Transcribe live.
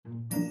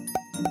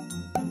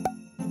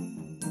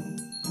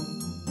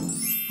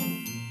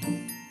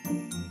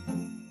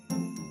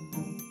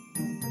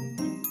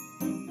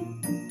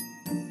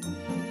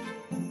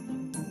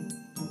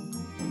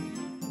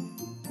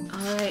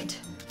right,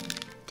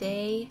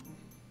 day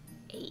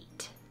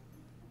 8.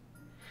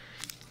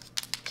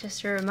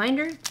 Just a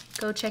reminder,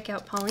 go check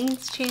out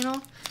Pauline's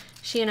channel.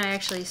 She and I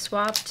actually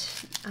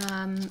swapped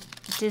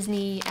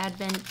Disney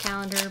Advent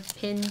Calendar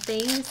pin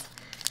things.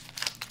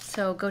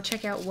 So go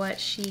check out what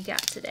she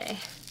got today.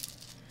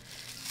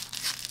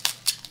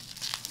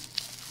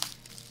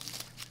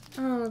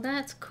 Oh,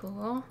 that's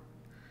cool.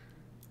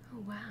 Oh,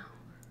 wow.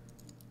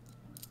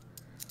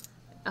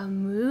 A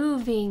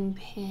moving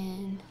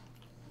pin.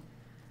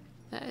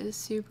 That is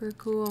super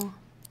cool.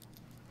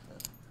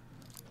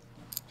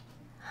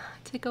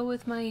 To go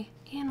with my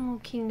Animal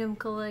Kingdom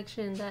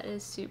collection. That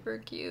is super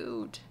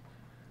cute.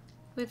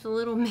 With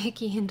little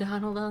Mickey and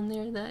Donald on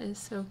there. That is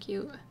so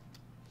cute.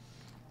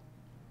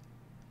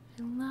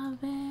 I love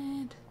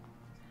it.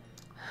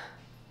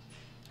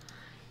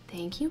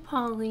 Thank you,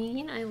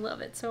 Pauline. I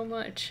love it so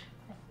much.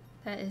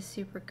 That is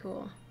super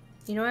cool.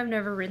 You know, I've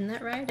never ridden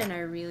that ride and I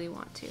really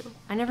want to.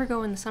 I never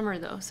go in the summer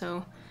though,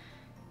 so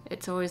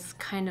it's always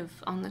kind of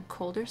on the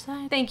colder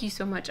side. Thank you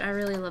so much. I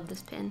really love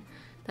this pin.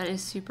 That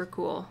is super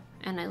cool.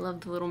 And I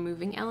love the little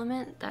moving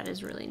element. That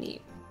is really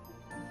neat.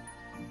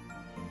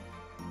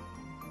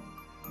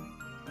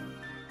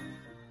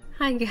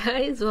 Hi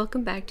guys,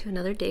 welcome back to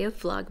another day of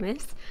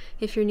Vlogmas.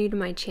 If you're new to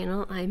my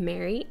channel, I'm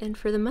Mary, and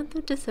for the month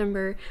of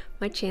December,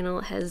 my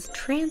channel has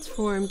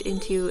transformed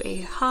into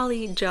a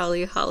holly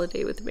jolly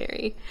holiday with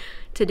Mary.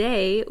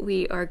 Today,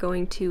 we are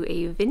going to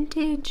a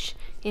vintage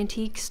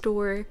antique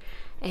store,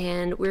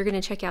 and we're gonna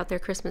check out their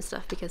Christmas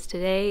stuff because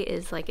today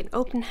is like an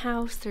open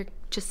house. They're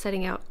just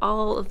setting out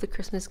all of the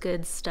Christmas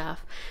goods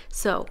stuff.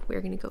 So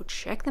we're gonna go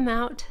check them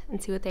out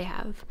and see what they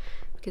have.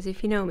 Because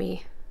if you know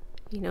me,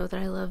 you know that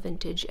I love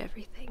vintage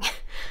everything,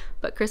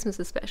 but Christmas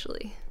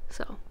especially.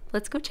 So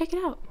let's go check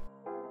it out.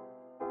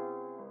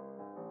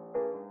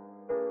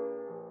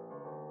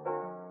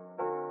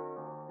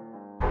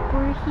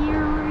 We're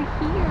here.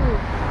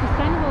 There's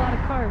kind of a lot of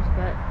cars,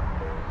 but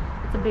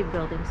it's a big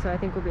building, so I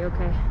think we'll be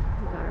okay.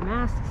 We got our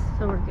masks,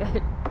 so we're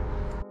good.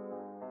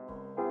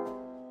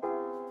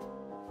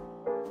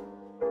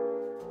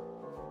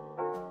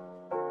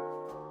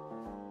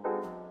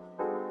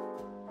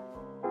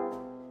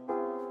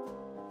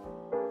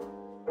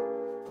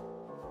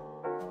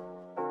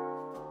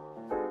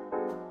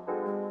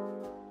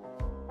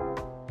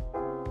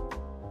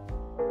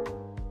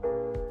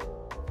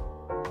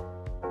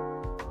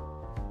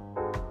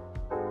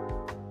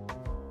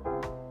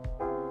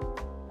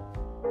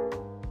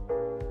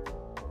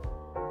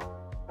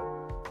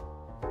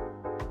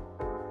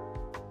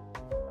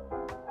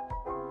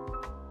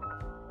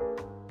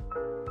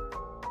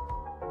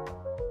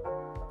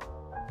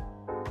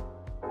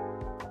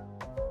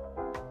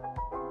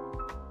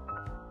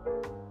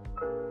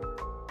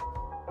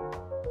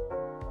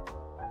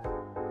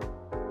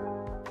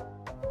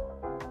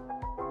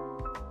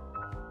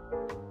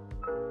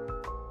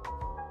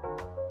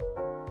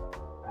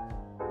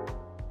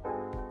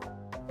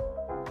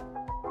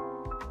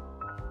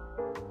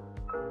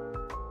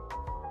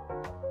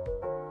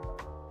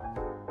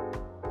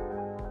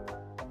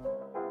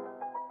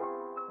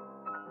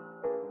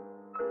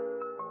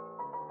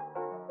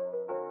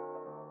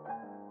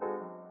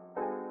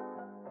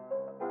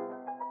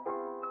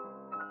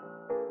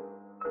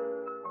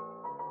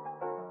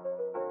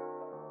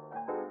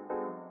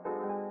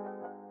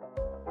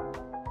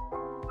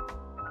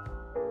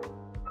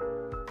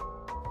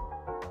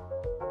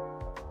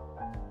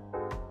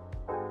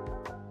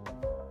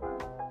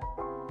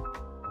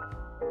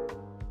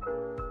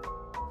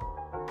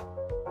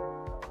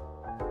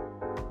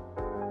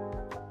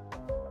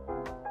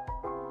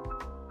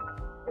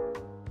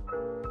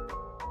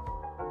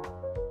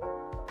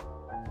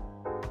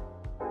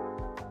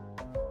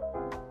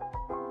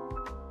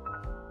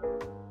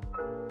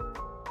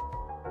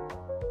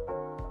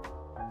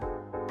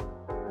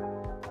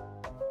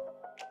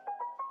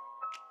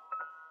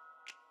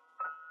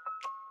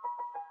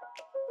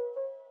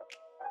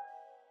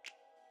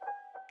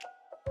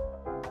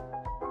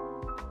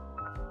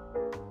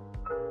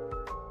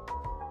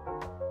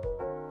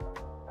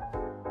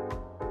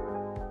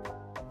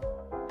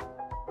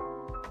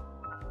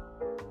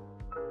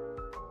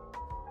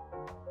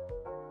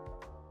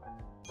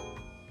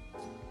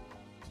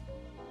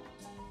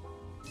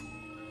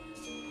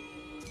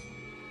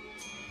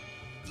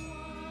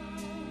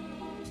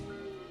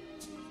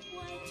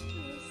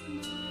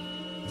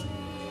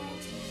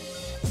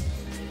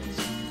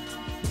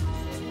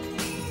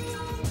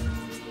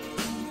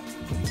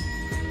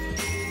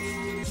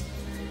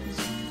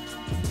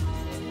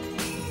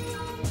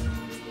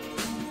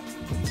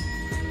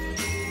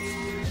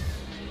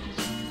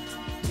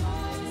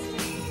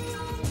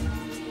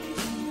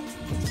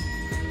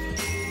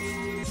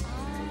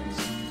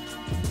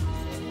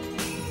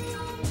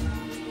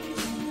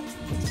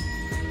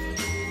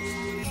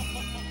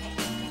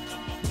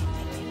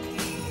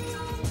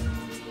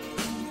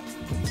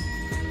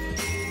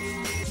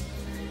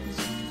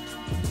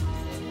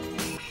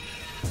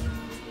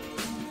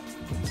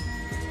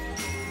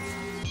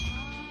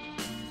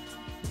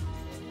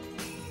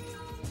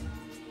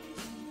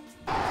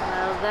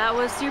 that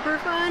was super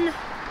fun.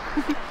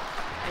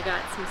 I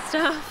got some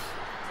stuff.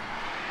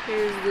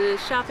 Here's the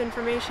shop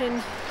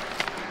information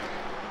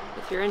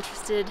if you're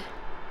interested.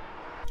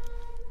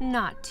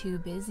 Not too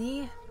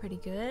busy, pretty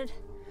good.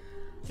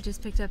 I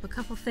just picked up a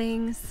couple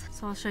things,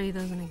 so I'll show you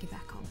those when I get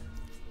back home.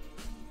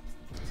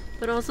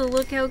 But also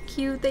look how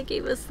cute, they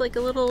gave us like a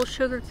little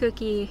sugar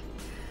cookie.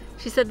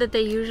 She said that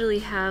they usually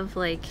have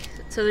like,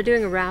 so they're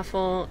doing a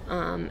raffle,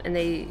 and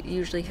they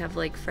usually have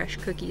like fresh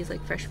cookies,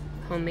 like fresh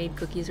homemade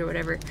cookies or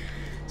whatever.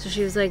 So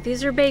she was like,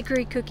 these are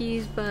bakery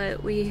cookies,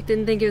 but we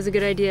didn't think it was a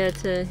good idea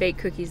to bake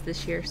cookies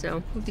this year,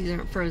 so hope these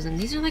aren't frozen.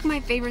 These are like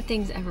my favorite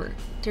things ever.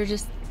 They're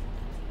just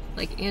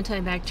like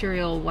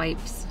antibacterial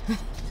wipes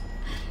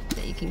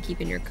that you can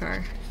keep in your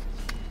car.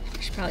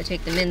 I should probably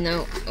take them in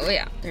though. Oh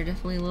yeah, they're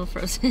definitely a little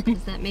frozen.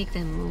 Does that make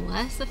them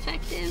less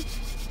effective?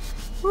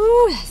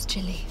 Woo, that's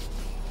chilly.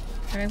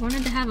 But I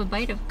wanted to have a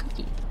bite of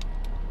cookie.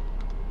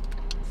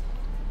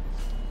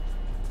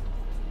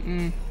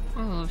 I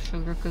love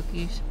sugar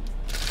cookies.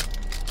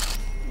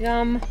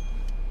 Yum.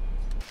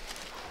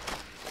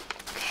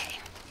 Okay,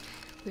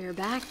 we're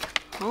back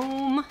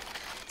home.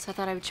 So I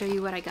thought I would show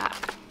you what I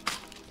got.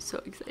 So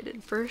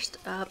excited. First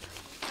up,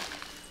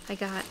 I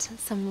got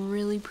some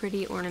really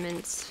pretty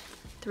ornaments.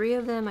 3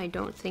 of them I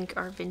don't think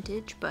are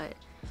vintage, but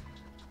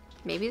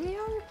maybe they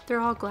are. They're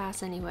all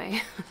glass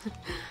anyway.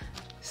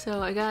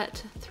 So I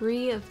got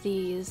 3 of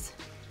these.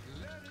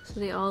 So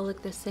they all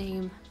look the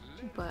same,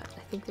 but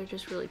I think they're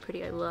just really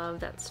pretty. I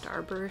love that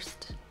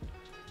starburst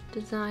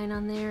design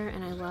on there,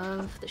 and I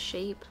love the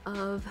shape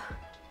of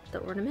the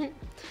ornament.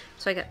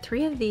 So I got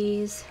 3 of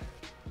these.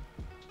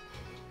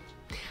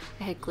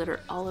 I had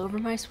glitter all over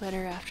my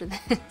sweater after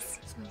this.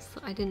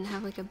 So I didn't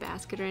have like a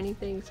basket or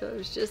anything, so I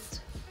was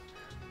just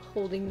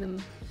holding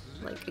them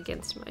like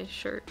against my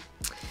shirt.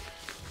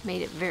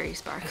 Made it very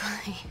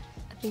sparkly.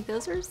 I think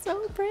those are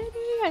so pretty.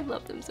 I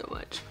love them so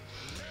much.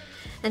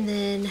 And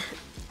then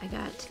I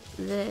got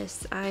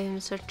this. I am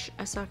such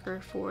a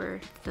sucker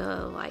for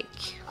the like,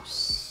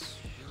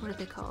 what are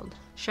they called?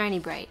 Shiny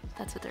Bright.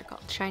 That's what they're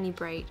called. Shiny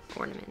Bright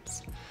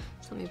ornaments.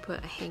 So let me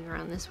put a hanger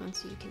on this one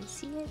so you can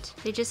see it.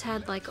 They just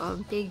had like a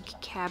big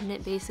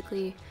cabinet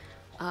basically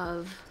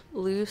of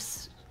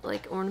loose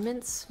like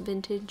ornaments,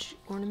 vintage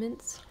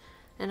ornaments.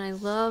 And I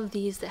love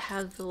these that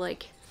have the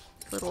like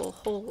little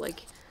hole,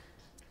 like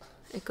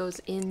it goes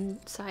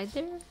inside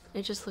there.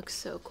 It just looks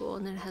so cool.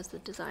 And then it has the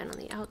design on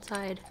the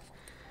outside.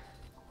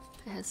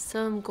 It has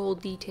some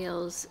gold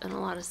details and a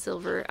lot of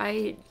silver.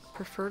 I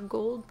prefer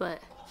gold,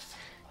 but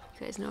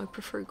you guys know I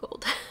prefer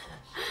gold.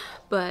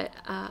 But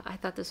I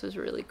thought this was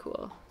really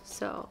cool,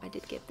 so I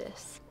did get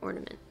this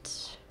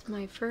ornament.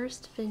 My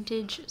first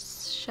vintage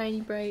Shiny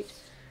Bright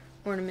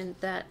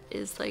ornament that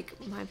is like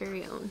my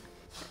very own.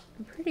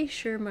 I'm pretty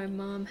sure my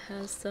mom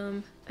has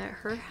some at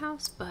her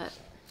house, but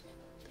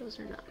those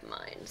are not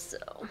mine, so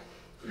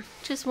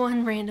just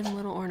one random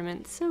little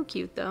ornament. So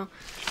cute though.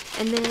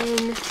 And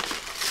then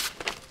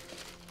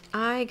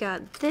I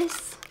got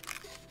this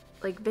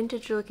like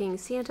vintage looking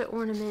Santa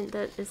ornament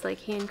that is like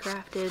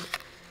handcrafted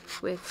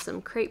with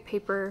some crepe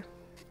paper.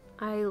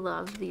 I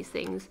love these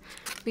things.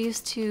 We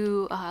used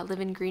to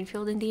live in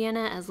Greenfield,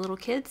 Indiana as little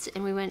kids,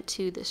 and we went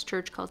to this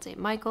church called St.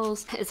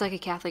 Michael's. It's like a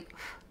Catholic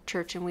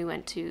church, and we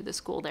went to the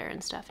school there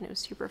and stuff, and it was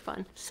super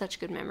fun. Such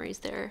good memories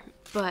there.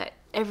 But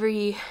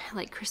every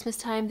like Christmas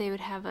time they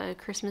would have a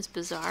Christmas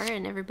bazaar,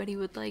 and everybody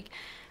would like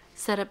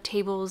set up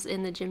tables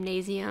in the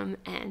gymnasium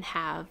and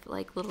have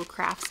like little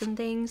crafts and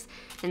things.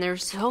 And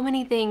there's so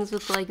many things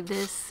with like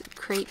this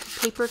crepe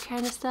paper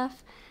kind of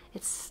stuff.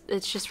 It's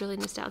just really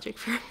nostalgic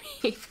for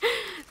me.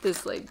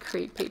 This like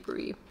crepe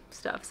papery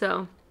stuff.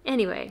 So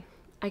anyway,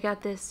 I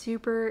got this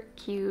super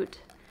cute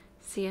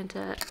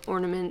Santa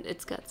ornament.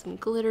 It's got some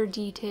glitter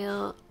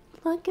detail.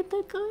 Look at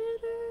the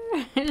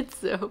glitter. It's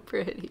so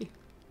pretty.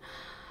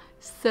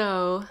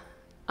 So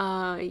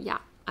yeah,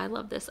 I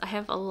love this. I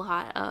have a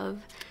lot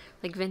of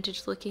like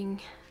vintage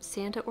looking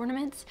Santa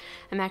ornaments.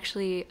 I'm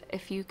actually,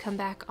 if you come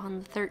back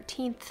on the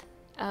 13th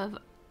of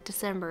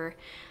December,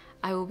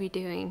 I will be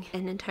doing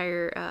an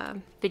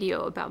entire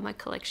video about my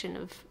collection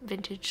of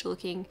vintage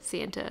looking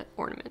Santa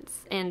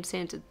ornaments and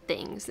Santa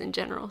things in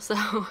general.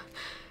 So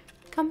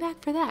come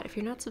back for that. If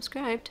you're not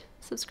subscribed,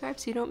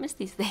 subscribe so you don't miss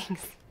these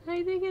things.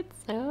 I think it's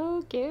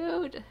so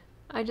cute.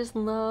 I just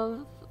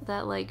love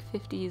that like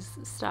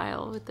 50s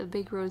style with the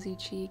big rosy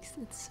cheeks.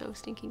 It's so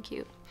stinking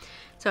cute.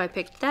 So I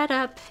picked that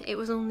up. It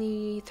was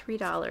only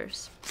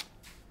 $3.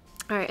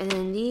 All right, and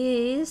then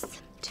these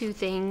 2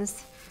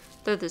 things,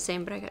 they're the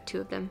same, but I got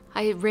 2 of them.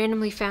 I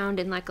randomly found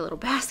in like a little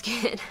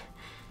basket.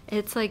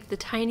 It's like the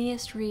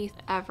tiniest wreath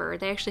ever.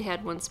 They actually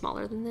had one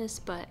smaller than this,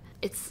 but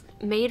it's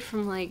made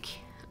from like,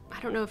 I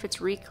don't know if it's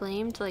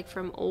reclaimed like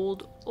from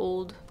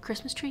old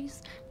Christmas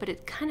trees, but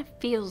it kind of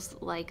feels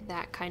like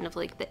that kind of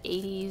like the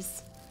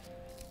 80s,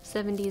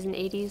 70s and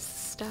 80s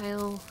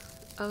style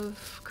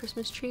of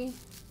Christmas tree.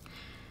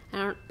 I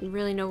don't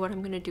really know what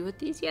I'm gonna do with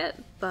these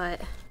yet, but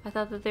I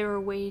thought that they were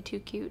way too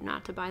cute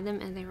not to buy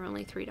them, and they were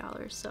only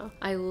 $3. So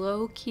I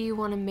low-key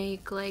wanna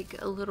make like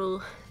a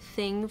little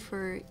thing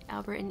for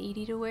Albert and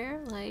Edie to wear.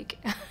 Like,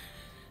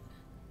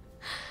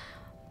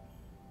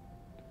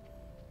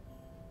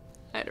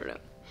 I don't know.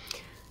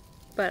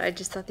 But I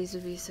just thought these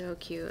would be so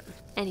cute.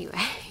 Anyway,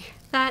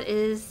 that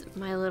is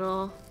my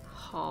little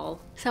haul.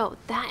 So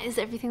that is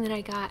everything that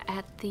I got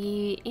at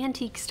the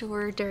antique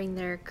store during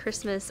their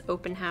Christmas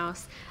open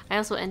house. I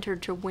also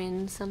entered to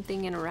win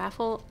something in a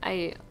raffle.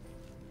 I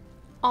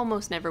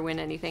almost never win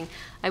anything.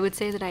 I would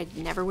say that I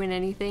never win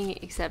anything,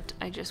 except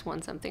I just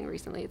won something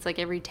recently. It's like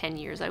every 10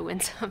 years I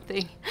win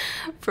something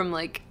from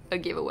like a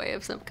giveaway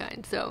of some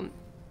kind. So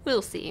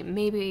we'll see.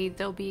 Maybe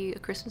there'll be a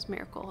Christmas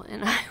miracle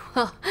and I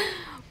will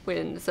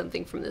win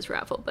something from this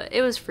raffle. But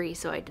it was free,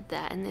 so I did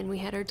that. And then we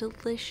had our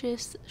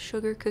delicious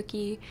sugar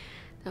cookie.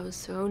 That was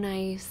so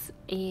nice.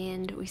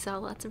 And we saw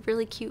lots of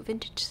really cute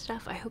vintage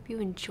stuff. I hope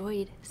you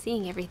enjoyed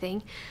seeing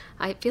everything.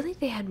 I feel like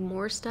they had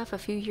more stuff a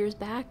few years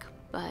back,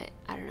 but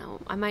I don't know,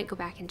 I might go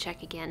back and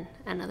check again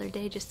another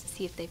day just to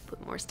see if they've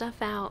put more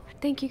stuff out.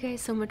 Thank you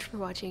guys so much for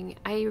watching.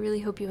 I really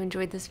hope you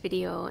enjoyed this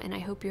video, and I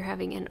hope you're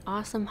having an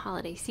awesome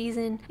holiday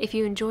season. If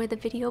you enjoyed the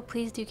video,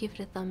 please do give it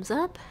a thumbs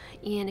up,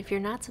 and if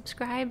you're not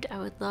subscribed, I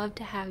would love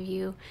to have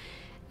you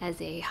as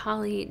a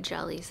Holly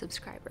Jolly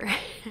subscriber.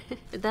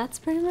 That's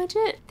pretty much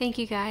it. Thank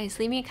you guys.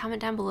 Leave me a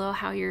comment down below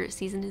how your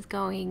season is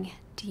going.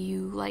 Do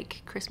you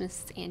like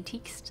Christmas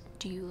antiques?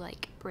 Do you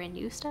like brand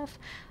new stuff?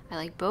 I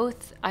like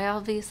both. I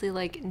obviously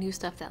like new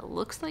stuff that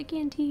looks like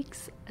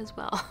antiques as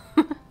well.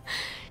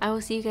 I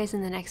will see you guys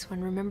in the next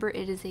one. Remember,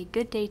 it is a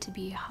good day to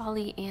be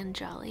holly and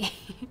jolly.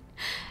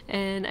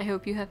 And I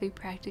hope you have a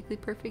practically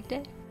perfect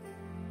day.